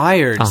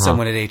inspired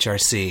someone at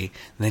HRC, and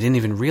they didn't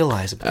even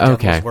realize it, but the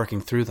devil was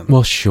working through them.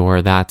 Well,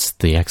 sure, that's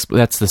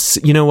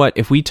the you know what?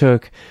 If we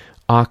took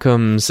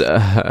Occam's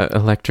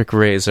electric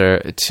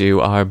razor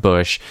to our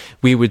bush,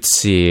 we would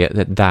see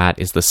that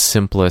is the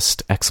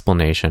simplest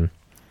explanation.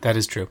 That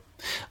is true.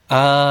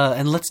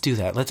 And let's do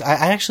that.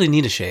 I actually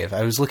need a shave.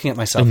 I was looking at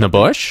myself in the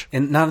bush,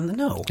 and not in the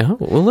no. Oh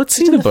well, let's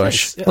see the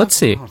bush. Let's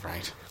see. All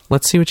right.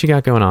 Let's see what you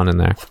got going on in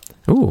there.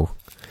 Ooh,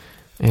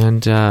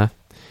 and I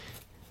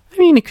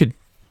mean, it could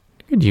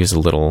use a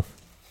little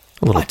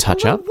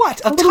touch up.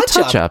 What? A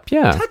touch up?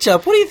 Yeah. Touch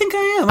up. What do you think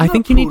I am? I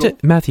think you need to,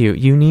 Matthew.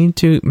 You need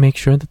to make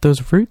sure that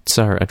those roots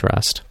are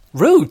addressed.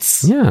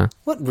 Roots? Yeah.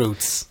 What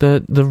roots?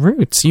 The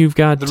roots. You've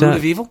got the root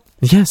of evil.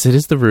 Yes, it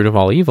is the root of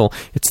all evil.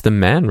 It's the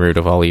man root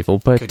of all evil.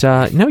 But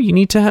no, you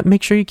need to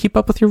make sure you keep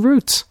up with your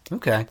roots.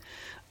 Okay.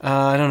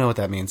 I don't know what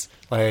that means.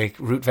 Like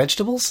root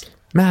vegetables?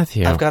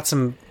 Matthew, I've got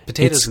some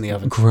potatoes in the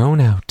oven. It's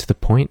grown out to the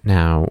point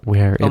now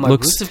where my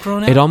roots have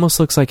grown out? It almost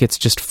looks like it's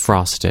just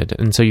frosted,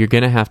 and so you're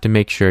going to have to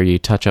make sure you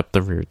touch up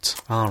the roots.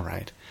 All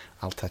right,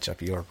 I'll touch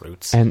up your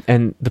roots.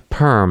 And the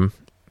perm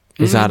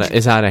is out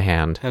of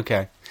hand.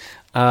 Okay.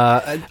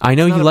 I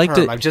know you like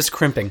to. I'm just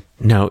crimping.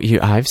 No,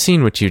 I've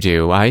seen what you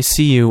do. I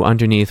see you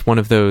underneath one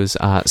of those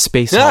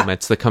space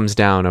helmets that comes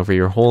down over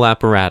your whole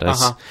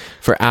apparatus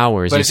for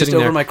hours. But you're it's just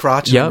over my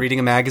crotch and I'm reading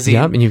a magazine.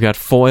 Yep, and you've got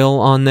foil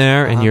on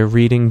there, and you're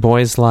reading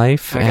Boy's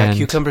Life. I got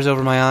cucumbers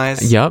over my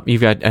eyes. Yep, you've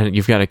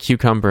got a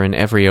cucumber in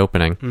every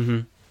opening.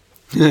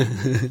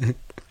 Mm-hmm.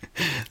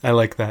 I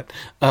like that.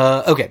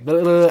 Okay,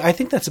 I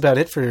think that's about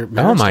it for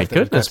marriage. Oh my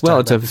goodness! Well,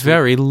 it's a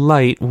very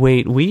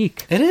lightweight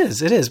week. It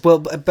is. Well,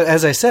 but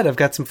as I said, I've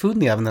got some food in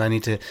the oven that I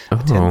need to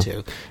attend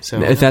to. So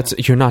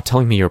you're not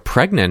telling me you're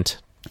pregnant.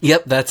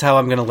 Yep, that's how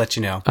I'm going to let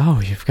you know.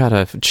 Oh, you've got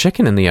a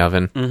chicken in the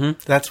oven.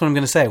 Mm-hmm. That's what I'm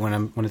going to say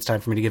when it's time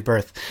for me to give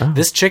birth. Oh.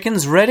 This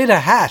chicken's ready to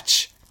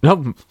hatch.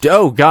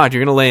 Oh God, you're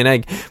going to lay an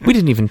egg. We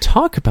didn't even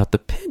talk about the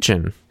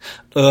pigeon.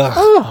 Ugh.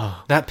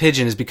 Oh. That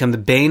pigeon has become the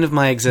bane of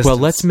my existence. Well,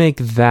 let's make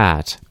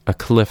that a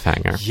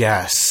cliffhanger.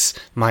 Yes,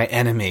 my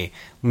enemy.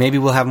 Maybe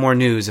we'll have more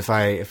news if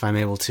I'm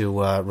able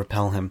to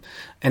repel him.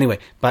 Anyway,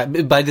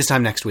 by this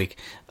time next week.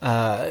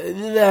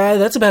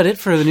 That's about it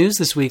for the news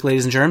this week,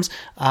 ladies and germs.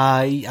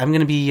 I'm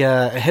going to be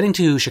heading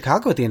to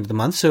Chicago at the end of the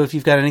month, so if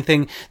you've got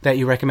anything that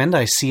you recommend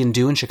I see and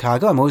do in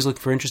Chicago, I'm always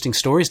looking for interesting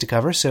stories to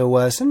cover,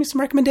 so send me some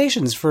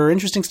recommendations for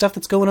interesting stuff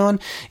that's going on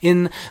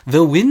in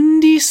the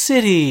Windy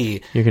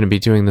City. You're going to be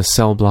doing the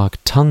cell block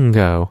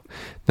Tungo.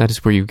 That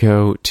is where you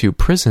go to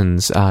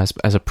prisons as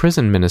a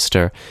prison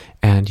minister,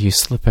 and you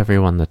slip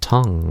everyone the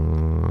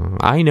tongue.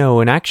 I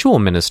know an actual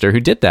minister who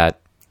did that.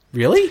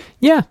 Really?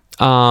 Yeah.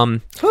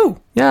 Who?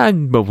 Yeah,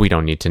 but we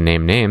don't need to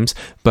name names.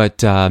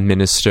 But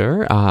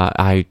minister,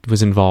 I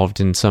was involved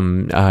in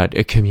some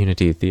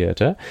community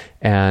theater,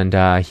 and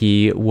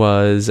he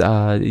was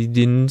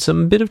in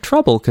some bit of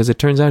trouble because it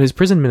turns out his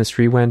prison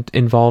ministry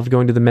involved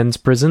going to the men's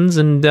prisons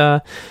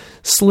and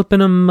slipping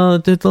them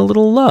a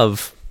little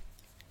love.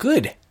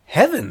 Good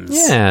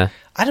heavens. Yeah.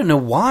 I don't know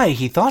why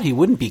he thought he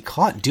wouldn't be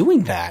caught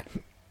doing that.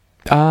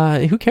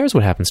 Who cares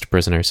what happens to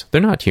prisoners? They're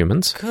not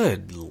humans.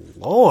 Good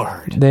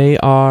Lord. They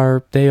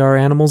are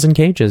animals in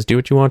cages. Do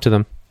what you want to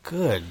them.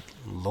 Good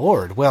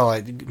Lord.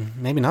 Well,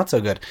 maybe not so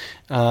good.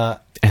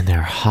 And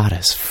they're hot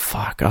as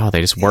fuck. Oh,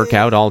 they just work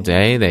out all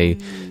day.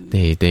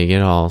 They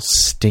get all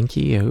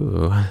stinky.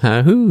 Ooh.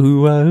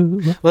 Well,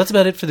 that's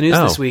about it for the news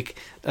this week,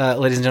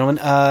 ladies and gentlemen.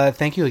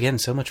 Thank you again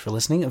so much for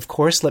listening. Of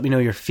course, let me know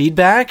your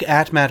feedback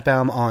at Matt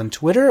Baum on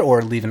Twitter,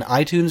 or leave an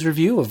iTunes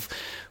review of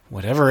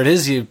whatever it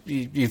is you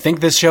think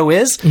this show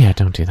is. Yeah,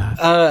 don't do that.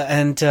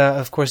 And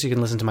of course, you can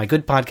listen to my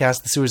good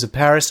podcast, The Sewers of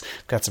Paris.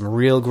 I've got some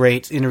real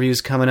great interviews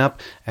coming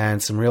up,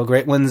 and some real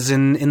great ones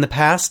in the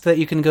past that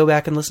you can go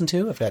back and listen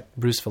to. I've got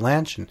Bruce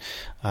Valanche and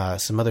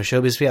some other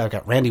showbiz people. I've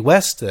got Randy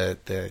West, the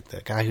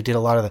guy who did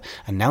a lot of the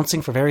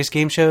announcing for various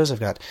game shows.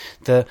 I've got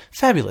the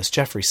fabulous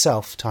Jeffrey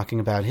Self talking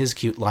about his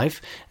cute life,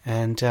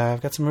 and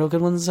I've got some real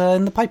good ones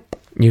in the pipe.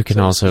 You can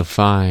also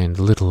find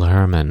Little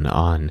Herman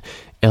on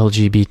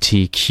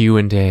LGBT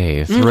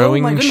Q&A,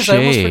 throwing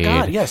shade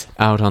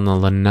out on the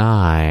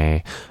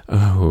lanai.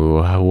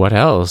 Oh, what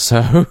else?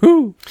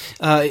 You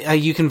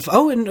can...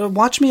 and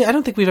watch me. I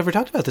don't think we've ever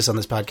talked about this on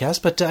this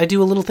podcast, but I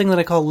do a little thing that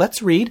I call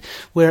Let's Read,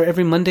 where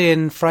every Monday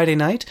and Friday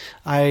night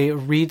I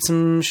read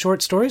some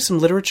short stories, some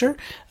literature.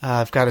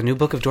 I've got a new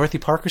book of Dorothy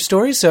Parker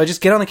stories, so I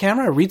just get on the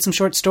camera, I read some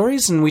short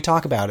stories, and we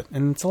talk about it,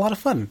 and it's a lot of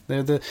fun.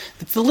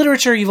 It's the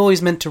literature you've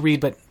always meant to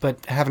read, but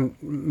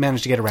haven't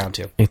managed to get around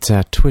to. It's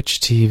at Twitch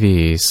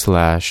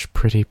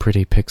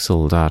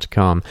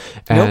TV/prettyprettypixel.com.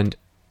 And nope.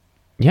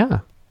 Yeah.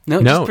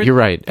 No, you're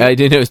right. I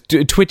didn't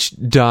know.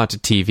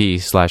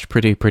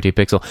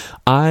 Twitch.tv/prettyprettypixel.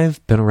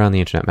 I've been around the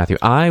internet, Matthew.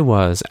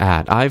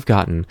 I've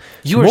gotten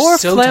more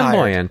so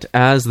flamboyant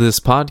as this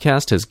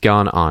podcast has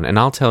gone on. And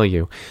I'll tell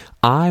you,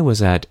 I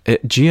was at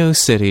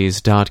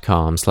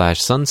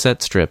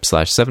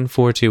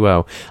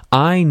geocities.com/sunsetstrip/7420.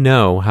 I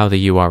know how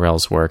the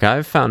URLs work.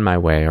 I've found my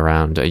way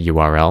around a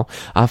URL.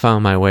 I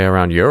found my way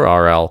around your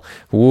URL.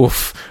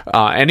 Woof.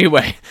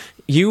 Anyway,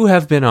 you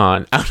have been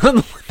on Out on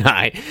the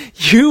Lanai.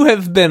 You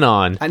have been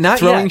on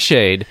Throwing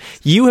Shade.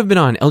 You have been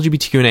on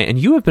LGBTQ&A, and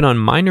you have been on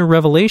Minor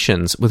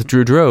Revelations with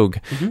Drew Droege.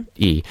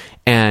 Mm-hmm.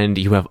 And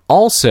you have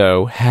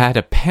also had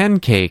a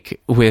pancake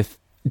with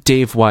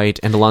Dave White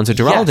and Alonzo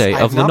Duralde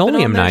of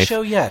Linoleum Knife.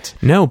 Show yet.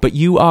 No, but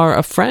you are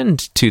a friend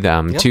to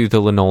them, to the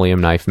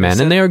Linoleum Knife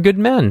men, and they are good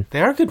men.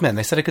 They are good men.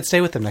 They said I could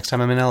stay with them next time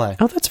I'm in LA.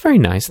 Oh, that's very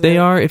nice. They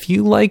are, if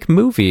you like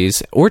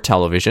movies or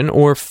television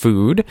or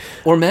food.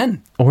 Or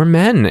men.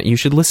 You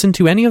should listen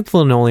to any of the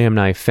Linoleum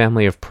Knife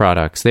family of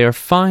products. They are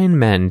fine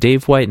men,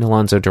 Dave White and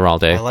Alonzo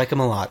Duralde. I like them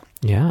a lot.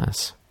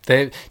 Yes.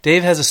 Dave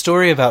has a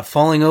story about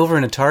falling over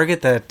in a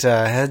Target that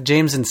had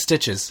James in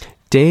stitches.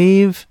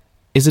 Dave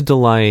is a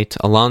delight.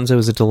 Alonzo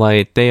is a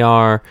delight. They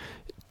are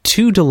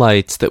two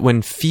delights that,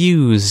 when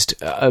fused,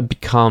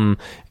 become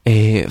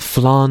a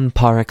flan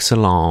par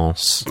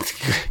excellence.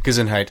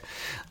 Gesundheit.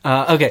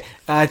 Okay,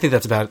 I think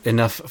that's about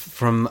enough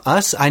from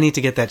us. I need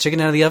to get that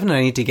chicken out of the oven, and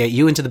I need to get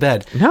you into the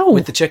bed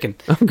with the chicken.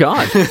 Oh,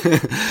 God.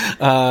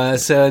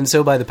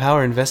 So by the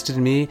power invested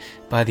in me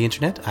by the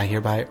internet, I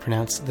hereby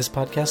pronounce this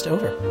podcast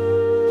over.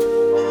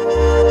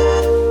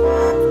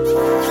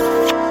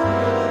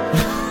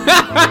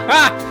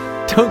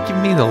 Don't give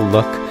me the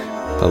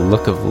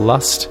look of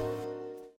lust.